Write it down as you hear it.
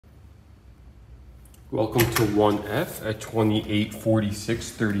Welcome to 1F at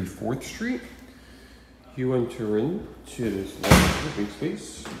 2846 34th Street. You enter into this large living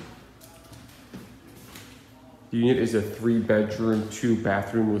space. The unit is a 3-bedroom,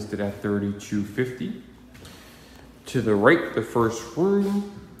 2-bathroom listed at $3250. To the right, the first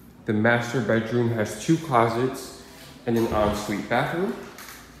room, the master bedroom has 2 closets and an ensuite bathroom.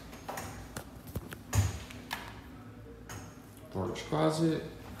 Large closet.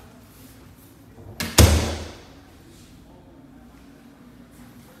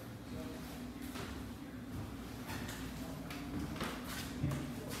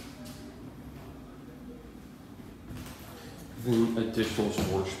 Then additional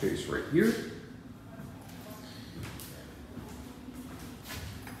storage space right here.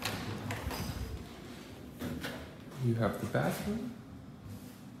 You have the bathroom.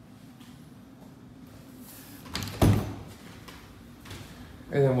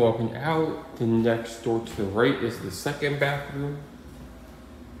 And then walking out, the next door to the right is the second bathroom.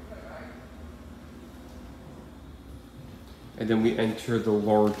 And then we enter the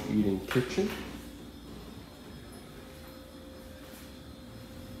large eating kitchen.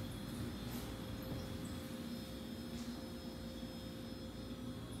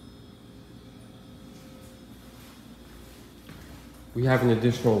 We have an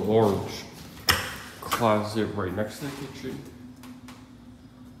additional large closet right next to the kitchen.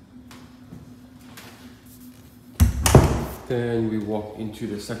 Then we walk into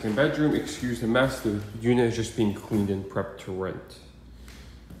the second bedroom. Excuse the mess, the unit is just being cleaned and prepped to rent.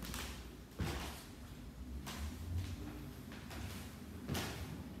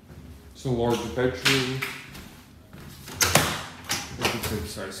 It's a large bedroom with a good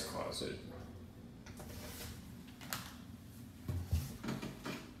sized closet.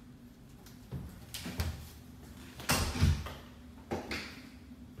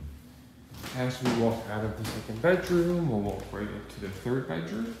 As we walk out of the second bedroom, we'll walk right up to the third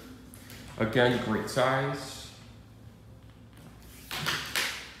bedroom. Again, great size.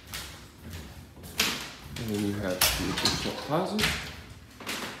 And then you have the additional closet.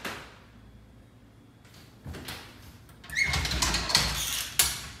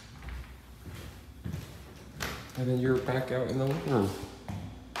 And then you're back out in the living room.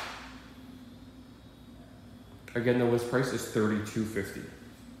 Again, the list price is $3250.